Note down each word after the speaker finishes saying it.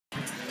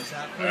this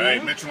out for All right,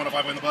 you. Mitch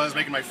 105 in the buzz,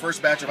 making my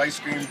first batch of ice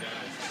cream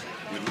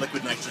with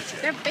liquid nitrogen.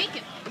 They're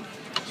bacon.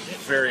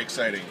 Very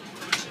exciting.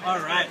 All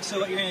right, so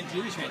what you're going to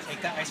do is you're going to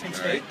take that ice cream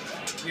spade.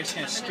 You're just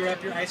going to stir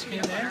up your ice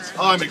cream there.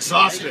 Oh, I'm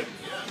exhausted.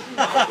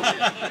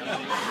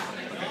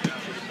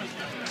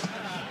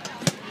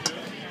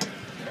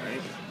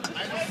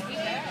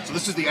 So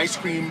this is the ice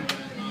cream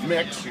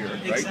mix here,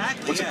 right?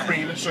 Exactly, What's yeah. it,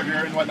 cream and sugar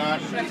and whatnot?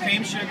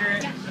 Cream, sugar,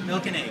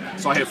 milk, and egg.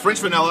 So I have French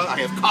vanilla, I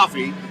have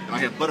coffee, and I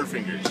have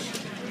Butterfingers.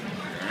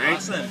 All right.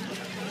 Awesome.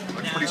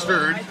 Looks pretty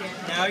stirred.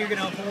 Now you're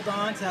going to hold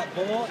on to that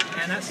bowl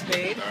and that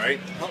spade. All right.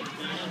 Oh,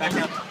 back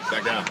down.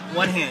 Back down.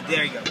 One hand.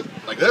 There you go.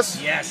 Like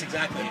this? Yes,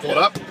 exactly. Pull it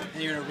up.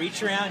 And you're going to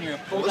reach around, you're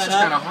going to pull This that is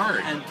up kinda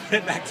hard. and put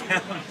it back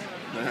down.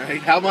 All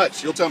right. How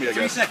much? You'll tell me, I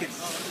 3 guess. seconds.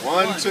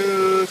 1,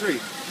 2, 3.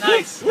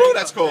 Nice. Woo,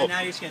 that's cool. And now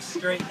you're just going to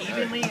stir it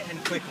evenly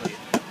and quickly.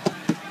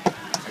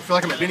 I feel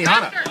like I'm at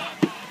Benihana.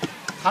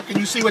 How can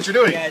you see what you're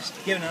doing? Yeah, just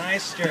give it a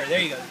nice stir.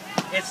 There you go.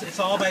 It's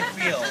all by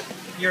feel.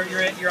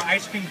 You're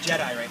ice cream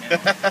Jedi right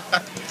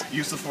now.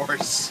 Use the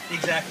force.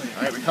 Exactly.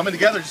 All right, we're coming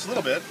together just a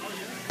little bit.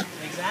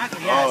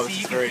 Exactly. Yeah. Oh, See, this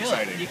you is can very feel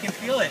exciting. it. You can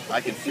feel it.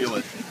 I can feel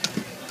it.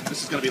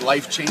 This is going to be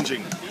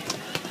life-changing.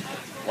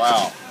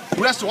 Wow.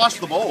 Who has to wash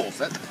the bowls?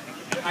 That...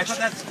 I thought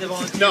that's the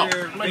volunteer. No,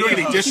 I'm not doing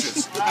any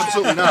dishes.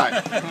 Absolutely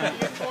not.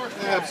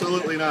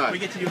 Absolutely not. We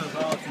get to do it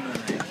all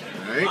tonight.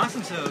 All right.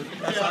 Awesome. So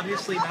that's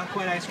obviously not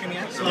quite ice cream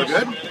yet. So Look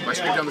good? Am I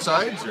straight down the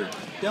sides? Or?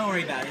 don't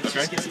worry about it. It's Okay.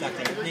 just get stuck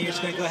there. Then you're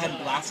just going to go ahead and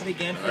blast it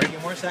again for a few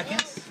more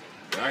seconds.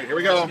 All right, here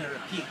we go. Just gonna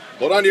repeat.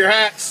 Hold on to your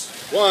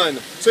hats. 1,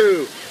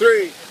 2,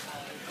 3.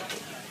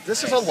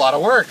 This is a lot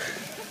of work.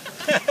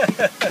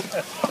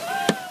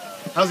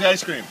 How's the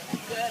ice cream?